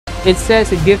It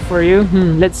says a gift for you.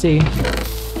 Let's see.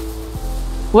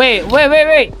 Wait.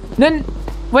 Then,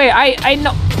 wait, I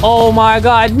know. Oh my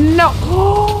god, no.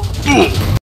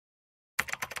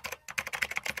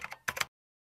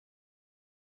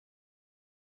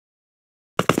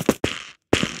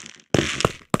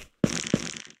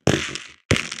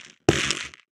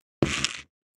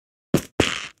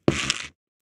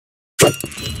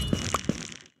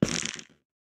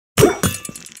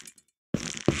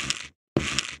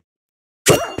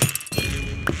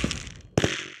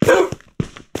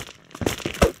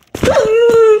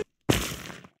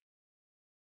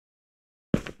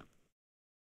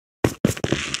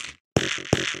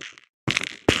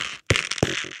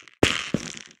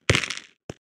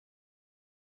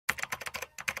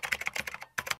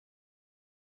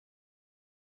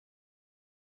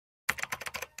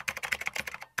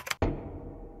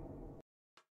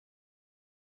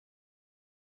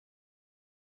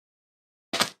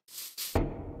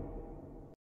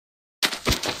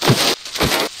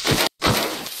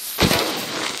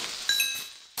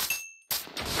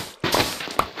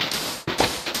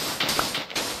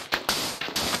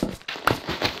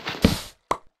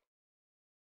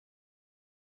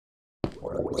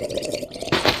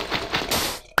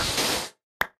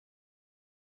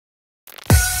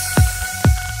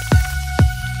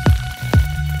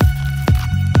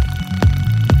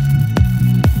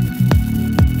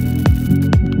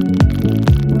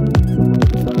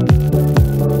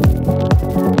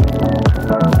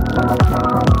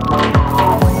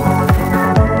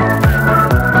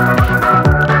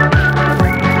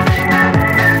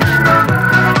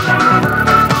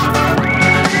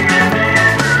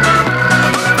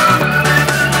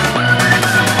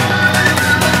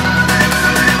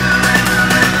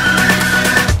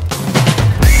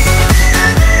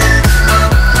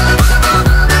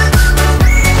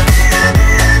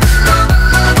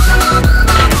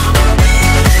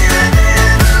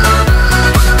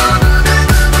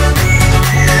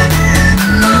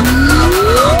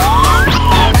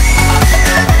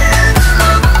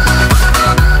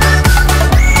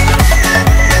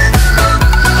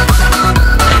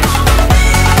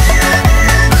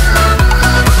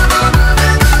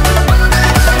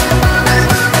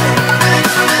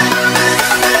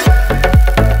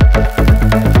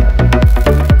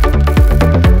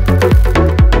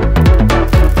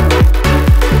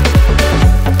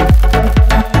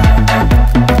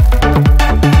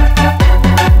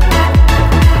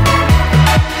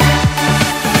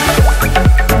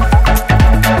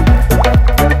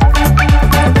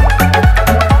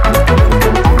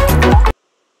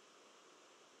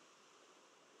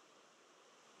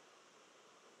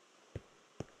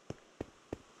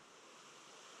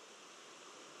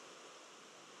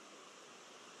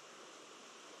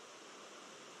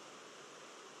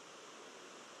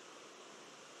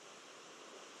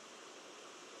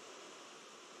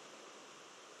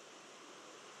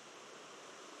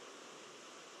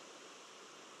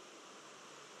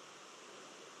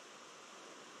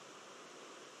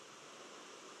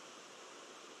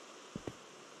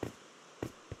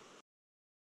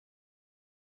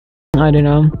 I don't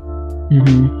know.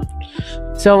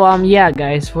 So yeah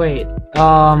guys, wait.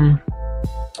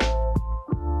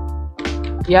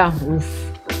 Yeah,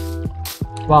 oof.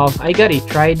 Wow, I got a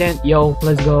trident. Yo,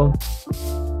 let's go.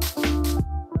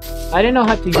 I don't know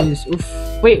how to use oof.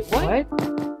 Wait, what?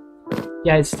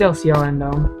 Yeah, it's still CLN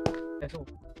though.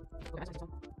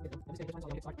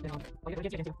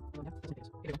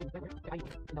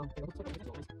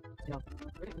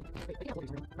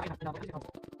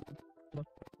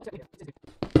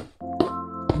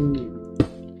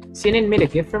 CNN made a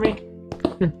gift for me.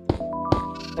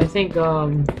 I think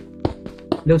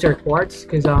those are quartz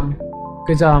because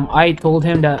I told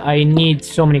him that I need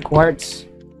so many quartz.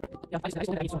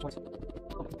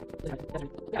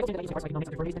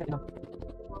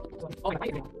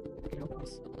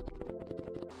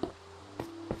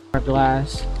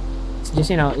 Glass. It's just,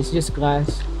 you know, it's just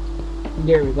glass.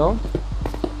 There we go.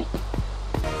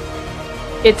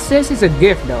 It says it's a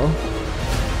gift though.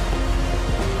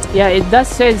 Yeah, it does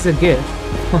say it's a gift.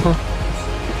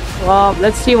 Well,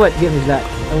 let's see what gift is that.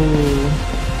 Oh.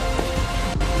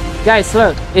 Guys,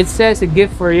 look. It says a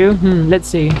gift for you. Let's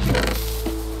see.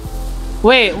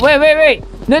 Wait.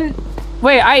 Then,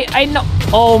 wait, I know.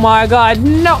 Oh my god,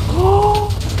 no.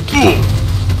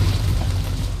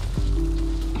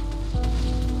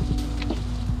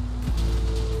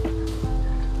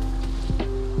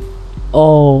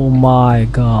 Oh my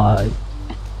god.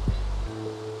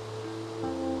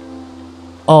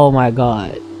 Oh my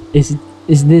god. Is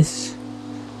this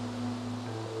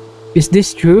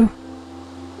true?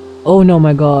 Oh no,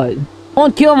 my god.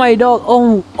 Don't kill my dog.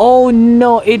 Oh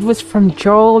no, it was from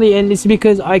Charlie and it's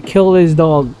because I killed his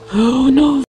dog. Oh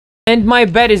no. And my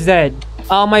bed is dead.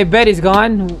 My bed is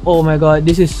gone. Oh my god,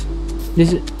 this is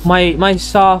my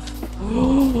soft.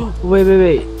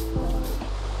 Wait.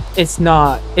 It's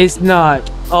not.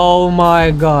 Oh my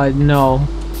god, no.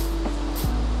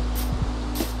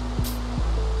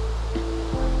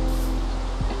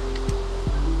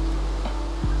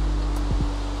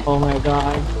 Oh my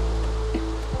god.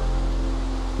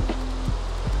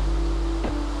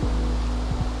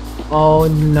 Oh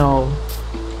no.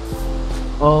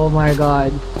 Oh my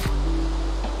god.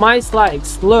 My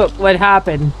likes, look what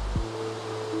happened.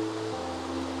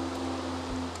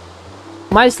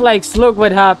 My likes, look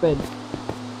what happened.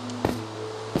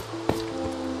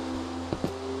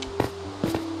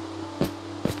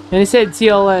 And it said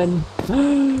TLN.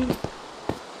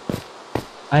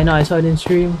 I know, I saw it in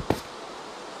stream.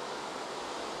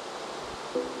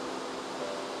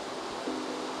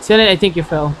 TLN, I think you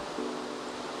fell.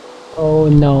 Oh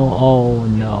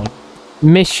no.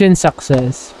 Mission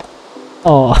success.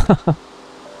 Oh.